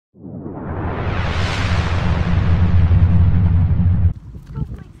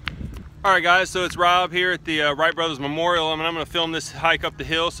Alright guys, so it's Rob here at the Wright Brothers Memorial, and I'm going to film this hike up the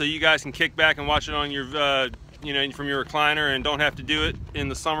hill so you guys can kick back and watch it on your, from your recliner and don't have to do it in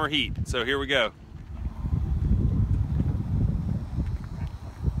the summer heat. So here we go.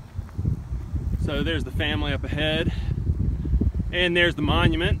 So there's the family up ahead, and there's the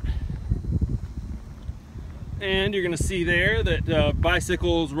monument. And you're going to see there that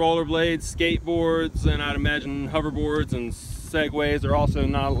bicycles, rollerblades, skateboards, and I'd imagine hoverboards and segways are also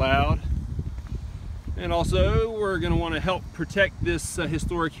not allowed. And also, we're going to want to help protect this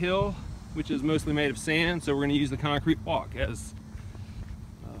historic hill, which is mostly made of sand, so we're going to use the concrete walk as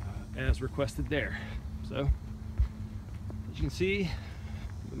requested there. So, as you can see,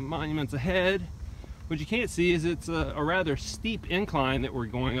 the monument's ahead. What you can't see is it's a rather steep incline that we're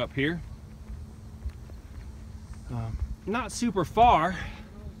going up here. Not super far,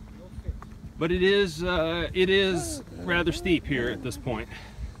 but it is rather steep here at this point,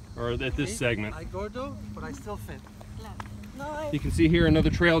 or at this segment. I go though, but I still fit. You can see here another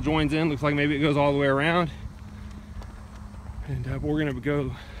trail joins in. Looks like maybe it goes all the way around. And we're going to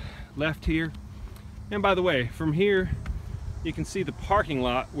go left here. And by the way, from here you can see the parking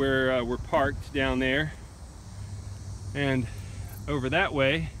lot where we're parked down there. And over that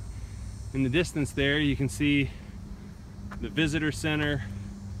way, in the distance there, you can see the visitor center.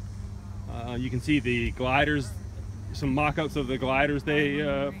 You can see the gliders, some mock-ups of the gliders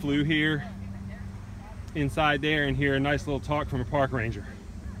they flew here inside there, and hear a nice little talk from a park ranger.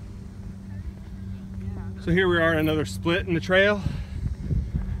 So here we are, another split in the trail,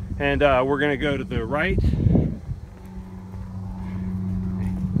 and we're going to go to the right.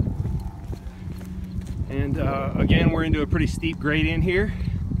 And again, we're into a pretty steep gradient here,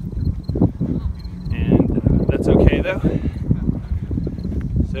 and that's okay though.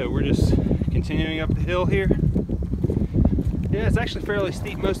 So we're just continuing up the hill here. Yeah, it's actually fairly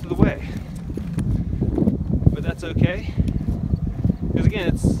steep most of the way, but that's okay, because again,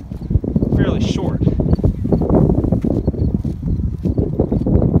 it's fairly short.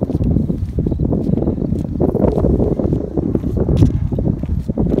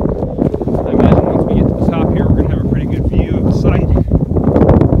 I imagine once we get to the top here, we're going to have a pretty good view of the site.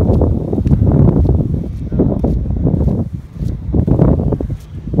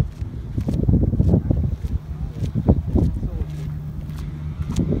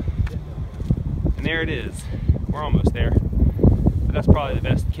 And there it is. We're almost there. But that's probably the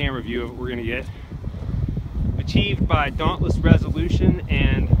best camera view of what we're going to get. Achieved by dauntless resolution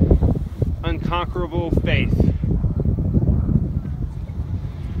and unconquerable faith.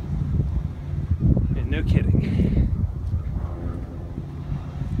 And no kidding.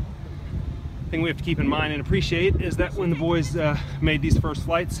 The thing we have to keep in mind and appreciate is that when the boys made these first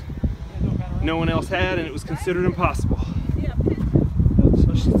flights, no one else had, and it was considered impossible. So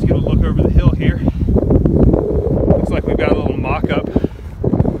let's just get a look over the hill here. Looks like we've got a little mock-up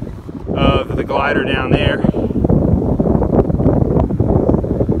of the glider down there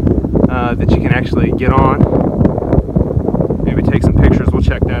that you can actually get on. Maybe take some pictures. We'll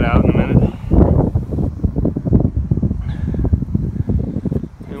check that out in a minute.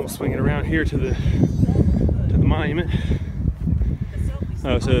 And we'll swing it around here to the monument.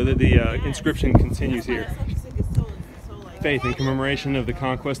 Oh, so the inscription continues here. Faith in commemoration of the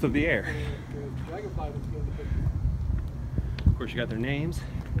conquest of the air. Of course, you got their names.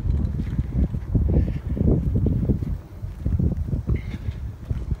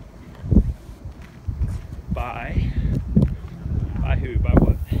 By who? By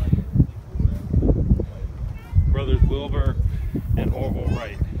what? Brothers Wilbur and Orville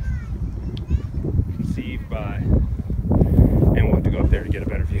Wright. Conceived by, and we'll have to go up there to get a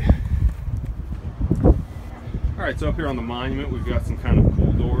better view. Alright, so up here on the monument we've got some kind of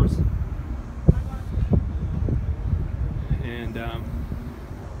cool doors. And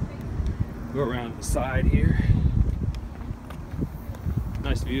go around the side here.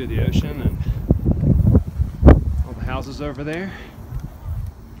 Nice view of the ocean and all the houses over there.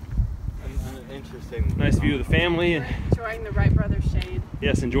 Interesting. Nice view of the family. Enjoying the Wright Brothers shade.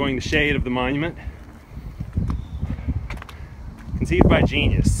 Yes, enjoying the shade of the monument. Conceived by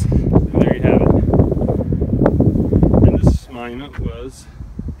genius. There you have it. And this monument was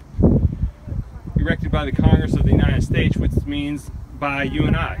erected by the Congress of the United States, which means by you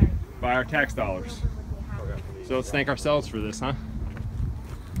and I, by our tax dollars. So let's thank ourselves for this, huh?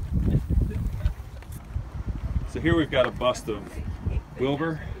 So here we've got a bust of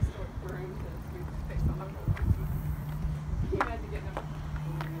Wilbur.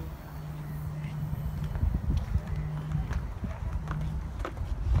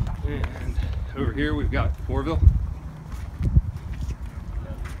 And over here we've got Orville.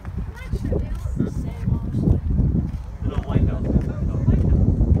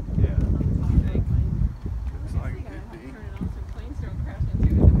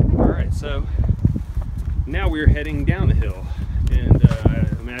 So now we're heading down the hill, and I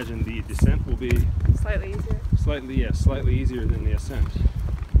imagine the descent will be Slightly easier. slightly easier than the ascent.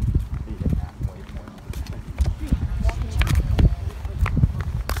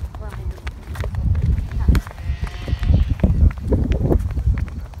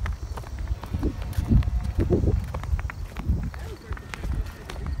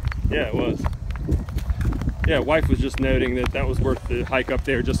 Yeah, it was. Yeah, wife was just noting that that was worth the hike up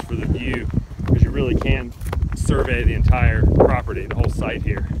there just for the view, because you really can survey the entire property, the whole site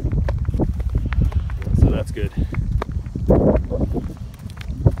here. So that's good.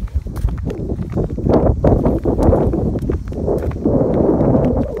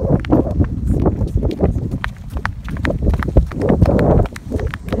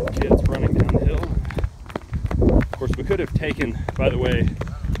 Kids running down the hill. Of course, we could have taken, by the way,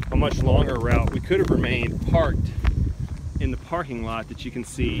 a much longer route. We could have remained parked in the parking lot that you can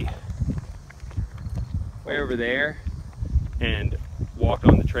see way over there and walked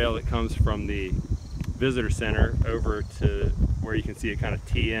on the trail that comes from the visitor center over to where you can see it kind of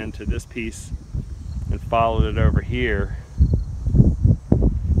tee into this piece, and followed it over here.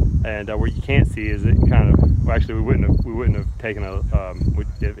 And where you can't see is it kind of, well, actually we wouldn't have taken a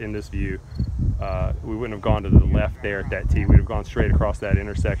in this view. We wouldn't have gone to the left there at that T. We'd have gone straight across that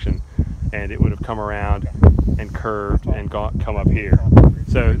intersection, and it would have come around and curved and come up here.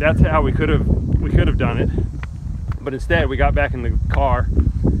 So that's how we could have done it. But instead, we got back in the car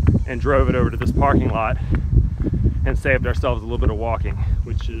and drove it over to this parking lot and saved ourselves a little bit of walking,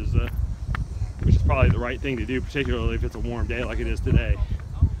 which is probably the right thing to do, particularly if it's a warm day like it is today.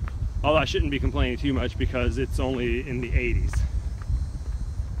 Although I shouldn't be complaining too much because it's only in the 80s.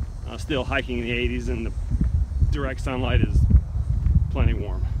 Still hiking in the 80s and the direct sunlight is plenty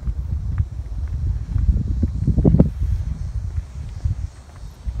warm.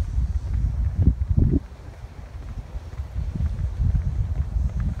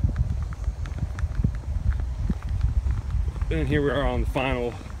 And here we are on the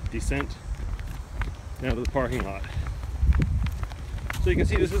final descent down to the parking lot. So you can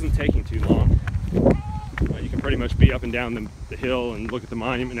see this isn't taking too long. You can pretty much be up and down the hill and look at the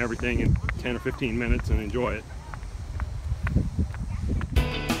monument and everything in 10 or 15 minutes and enjoy it.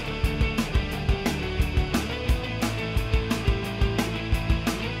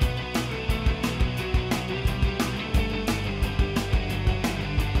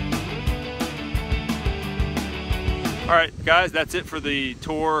 All right, guys, that's it for the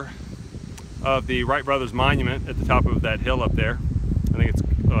tour of the Wright brothers monument at the top of that hill up there. I think it's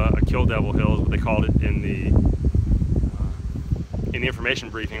a Kill Devil Hill is what they called it in the information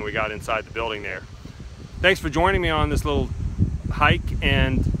briefing we got inside the building there. Thanks for joining me on this little hike,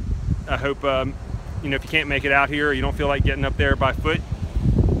 and I hope you know, if you can't make it out here or you don't feel like getting up there by foot,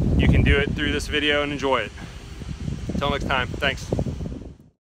 you can do it through this video and enjoy it. Until next time, thanks.